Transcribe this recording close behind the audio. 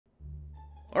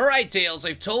Alright, Tails,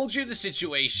 I've told you the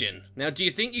situation. Now, do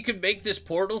you think you could make this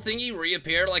portal thingy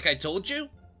reappear like I told you?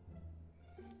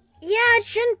 Yeah, it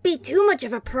shouldn't be too much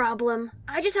of a problem.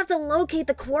 I just have to locate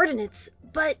the coordinates.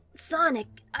 But, Sonic,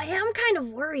 I am kind of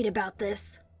worried about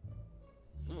this.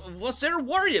 What's there to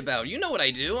worry about? You know what I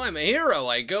do. I'm a hero.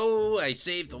 I go, I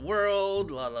save the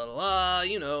world, la la la,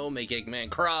 you know, make Eggman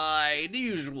cry, the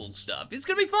usual stuff. It's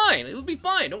gonna be fine. It'll be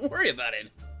fine. Don't worry about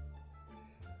it.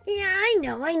 Yeah, I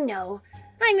know.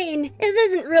 I mean, this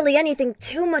isn't really anything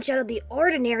too much out of the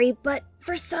ordinary, but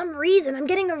for some reason, I'm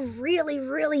getting a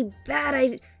really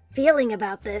bad feeling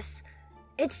about this.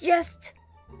 It's just,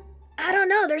 I don't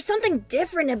know, there's something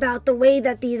different about the way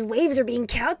that these waves are being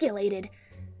calculated.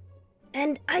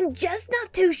 And I'm just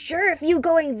not too sure if you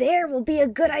going there will be a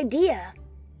good idea.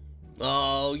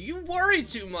 Oh, you worry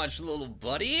too much, little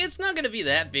buddy. It's not gonna be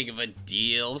that big of a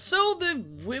deal. So the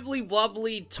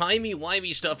wibbly-wobbly,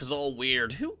 timey-wimey stuff is all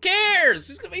weird. Who cares?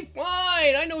 It's gonna be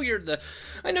fine. I know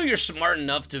you're smart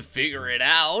enough to figure it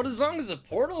out. As long as the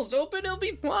portal's open, it'll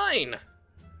be fine.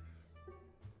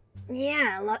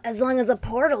 Yeah, as long as the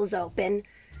portal's open.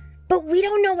 But we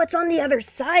don't know what's on the other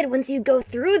side once you go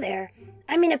through there.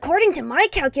 I mean, according to my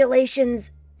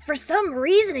calculations, for some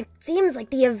reason it seems like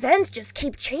the events just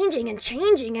keep changing,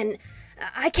 and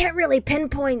I can't really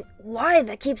pinpoint why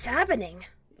that keeps happening.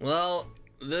 Well,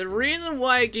 the reason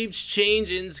why it keeps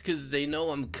changing is because they know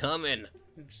I'm coming.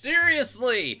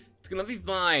 Seriously, it's gonna be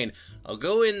fine. I'll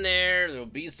go in there'll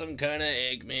be some kind of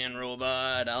Eggman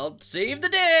robot, I'll save the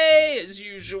day, as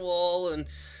usual, and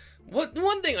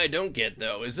one thing I don't get,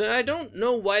 though, is that I don't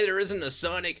know why there isn't a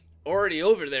Sonic already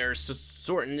over there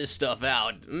sorting this stuff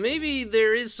out. Maybe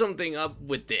there is something up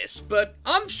with this, but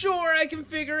I'm sure I can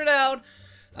figure it out.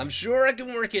 I'm sure I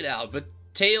can work it out, but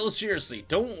Tails, seriously,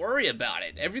 don't worry about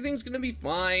it. Everything's gonna be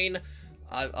fine.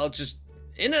 I'll just,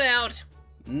 in and out,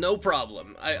 no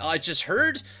problem. I just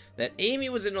heard that Amy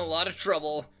was in a lot of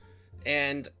trouble,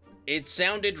 and it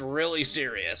sounded really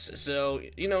serious. So,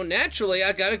 you know, naturally,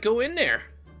 I gotta go in there.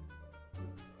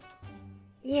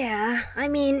 Yeah, I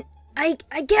mean, I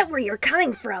get where you're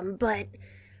coming from, but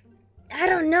I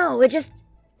don't know,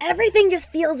 everything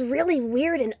just feels really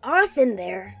weird and off in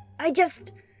there. I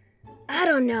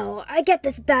don't know, I get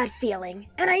this bad feeling.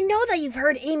 And I know that you've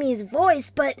heard Amy's voice,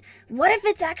 but what if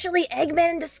it's actually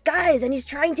Eggman in disguise and he's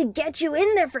trying to get you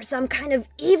in there for some kind of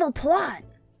evil plot?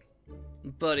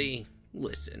 Buddy,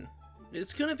 listen,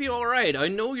 it's gonna be alright. I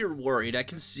know you're worried, I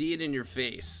can see it in your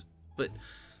face, but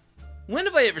when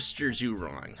have I ever steered you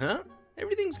wrong, huh?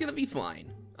 Everything's gonna be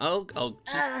fine. I'll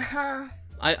just...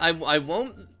 I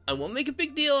won't make a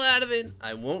big deal out of it.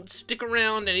 I won't stick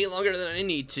around any longer than I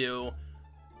need to.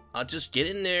 I'll just get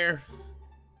in there,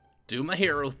 do my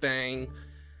hero thing,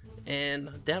 and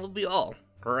that'll be all,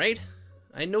 alright?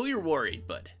 I know you're worried,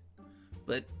 but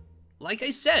like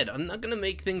I said, I'm not gonna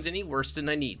make things any worse than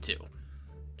I need to.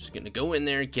 Just gonna go in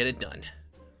there and get it done.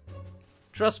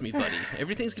 Trust me, buddy,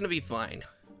 everything's gonna be fine.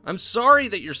 I'm sorry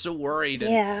that you're so worried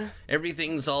and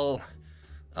everything's all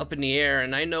up in the air,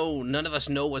 and I know none of us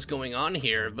know what's going on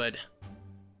here, but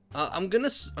I'm gonna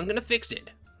fix it.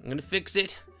 I'm gonna fix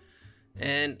it,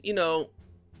 and you know,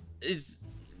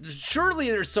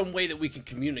 surely there's some way that we can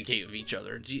communicate with each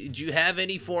other. Do you have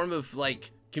any form of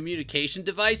like communication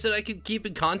device that I could keep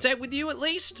in contact with you at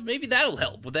least? Maybe that'll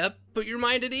help. Would that put your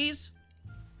mind at ease?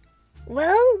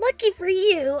 Well, lucky for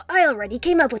you, I already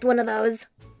came up with one of those.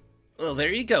 Well,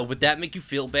 there you go. Would that make you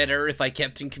feel better if I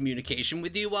kept in communication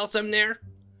with you whilst I'm there?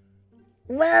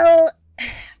 Well,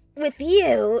 with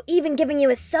you, even giving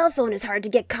you a cell phone is hard to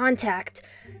get contact.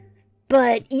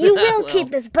 But you will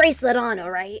keep this bracelet on,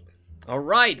 alright?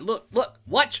 Alright, look,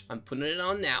 watch. I'm putting it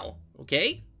on now,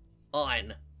 okay?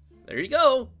 On. There you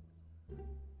go.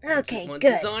 Okay, Once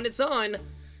good. it's on, it's on.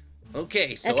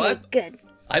 Okay, so good.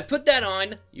 I put that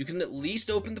on. You can at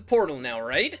least open the portal now,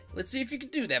 right? Let's see if you can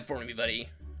do that for me, buddy.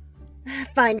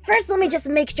 Fine, first let me just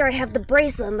make sure I have the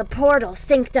bracelet and the portal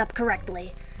synced up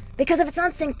correctly. Because if it's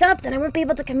not synced up, then I won't be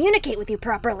able to communicate with you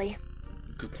properly.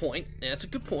 Good point. That's a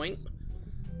good point.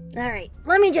 Alright,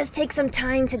 let me just take some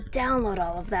time to download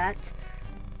all of that.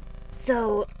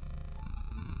 So...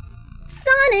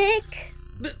 Sonic!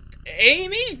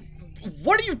 Amy?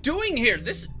 What are you doing here?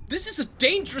 This is a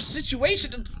dangerous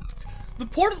situation. The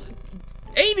portal...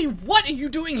 Amy, what are you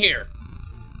doing here?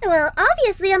 Well,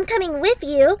 obviously I'm coming with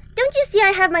you. Don't you see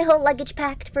I have my whole luggage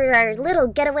packed for our little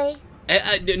getaway?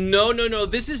 No,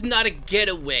 this is not a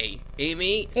getaway,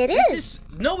 Amy. It is.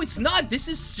 No, it's not. This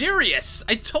is serious.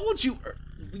 I told you.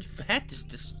 We've had this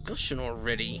discussion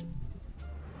already.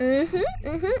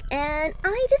 And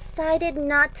I decided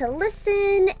not to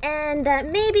listen, and that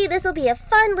maybe this will be a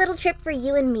fun little trip for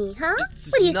you and me, huh? This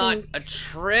What do is you not think? a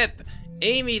trip.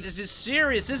 Amy, this is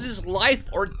serious. This is life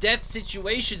or death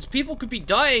situations. People could be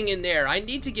dying in there. I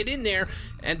need to get in there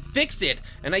and fix it.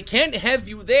 And I can't have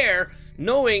you there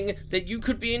knowing that you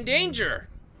could be in danger.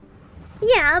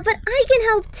 Yeah, but I can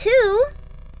help too.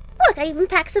 Look, I even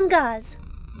packed some gauze.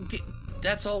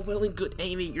 That's all well and good,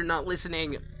 Amy. You're not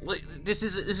listening. This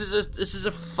is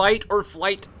a fight or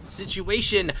flight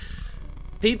situation.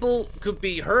 People could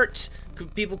be hurt.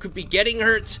 People could be getting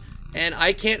hurt, and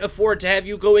I can't afford to have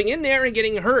you going in there and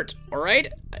getting hurt. All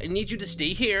right? I need you to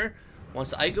stay here.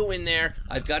 Once I go in there,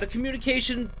 I've got a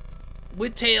communication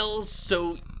with Tails.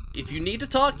 So if you need to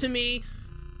talk to me,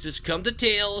 just come to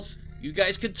Tails. You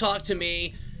guys can talk to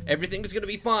me. Everything's gonna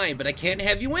be fine, but I can't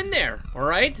have you in there. All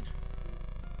right?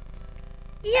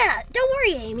 Yeah, don't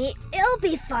worry, Amy. It'll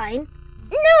be fine.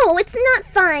 No, it's not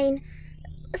fine.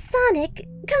 Sonic,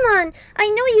 come on. I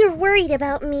know you're worried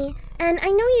about me, and I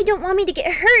know you don't want me to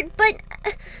get hurt, but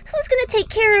who's gonna take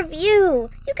care of you?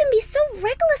 You can be so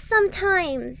reckless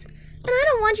sometimes. And I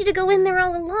don't want you to go in there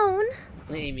all alone.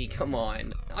 Amy, come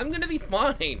on. I'm gonna be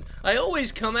fine. I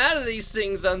always come out of these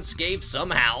things unscathed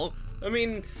somehow. I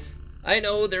mean, I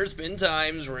know there's been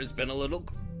times where it's been a little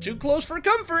too close for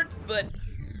comfort, but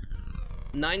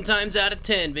 9 times out of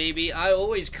 10, baby, I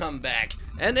always come back.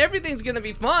 And everything's gonna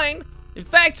be fine. In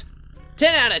fact,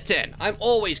 10 out of 10. I'm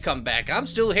always come back. I'm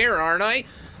still here, aren't I?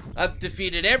 I've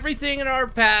defeated everything in our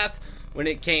path when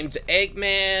it came to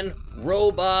Eggman,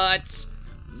 robots,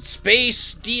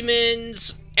 space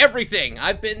demons, everything.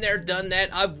 I've been there, done that.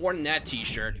 I've worn that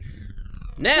t-shirt.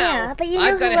 Now, Yeah, but you know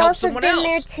I've who got to help else has someone been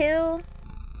else. there too?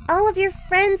 All of your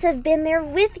friends have been there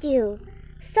with you.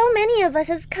 So many of us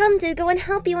have come to go and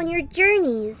help you on your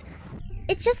journeys.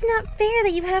 It's just not fair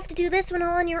that you have to do this one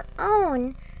all on your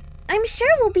own. I'm sure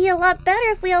we'll be a lot better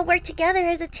if we all work together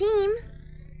as a team.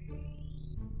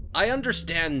 I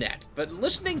understand that, but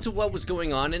listening to what was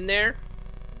going on in there,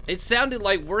 it sounded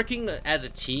like working as a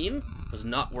team was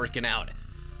not working out.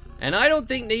 And I don't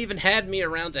think they even had me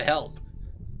around to help.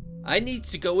 I need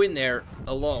to go in there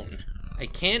alone. I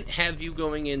can't have you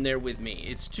going in there with me.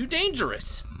 It's too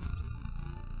dangerous.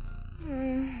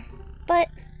 But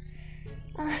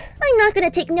I'm not gonna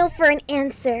take no for an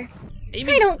answer.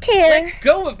 Amy, I don't care. let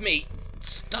go of me.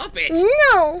 Stop it.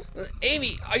 No!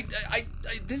 Amy, I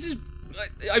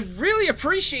really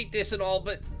appreciate this and all,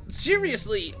 but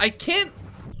seriously, I can't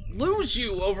lose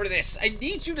you over this. I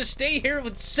need you to stay here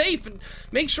and safe and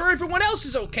make sure everyone else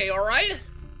is okay, alright?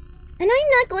 And I'm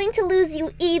not going to lose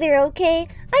you either, okay?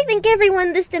 I think everyone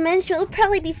in this dimension will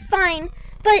probably be fine.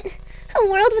 But a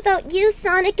world without you,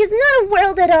 Sonic, is not a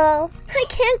world at all. I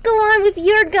can't go on if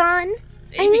you're gone.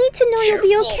 I Amy, need to know careful.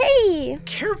 you'll be okay.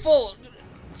 Careful!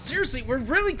 Seriously, we're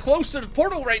really close to the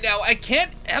portal right now. I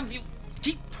can't have you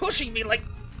keep pushing me like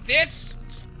this.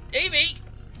 Amy!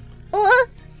 Oh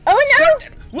no!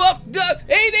 Whoa, no,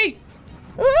 Amy!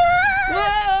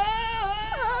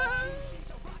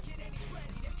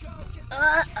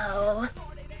 Uh-oh.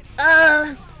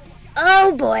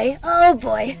 Oh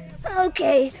boy.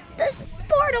 Okay, this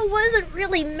portal wasn't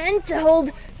really meant to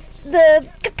hold the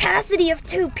capacity of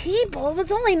 2 people. It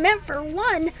was only meant for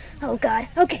 1. Oh god,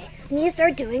 okay. Need to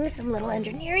start doing some little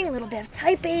engineering, a little bit of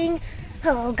typing.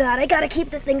 Oh god, I gotta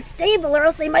keep this thing stable or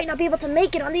else they might not be able to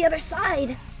make it on the other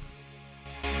side.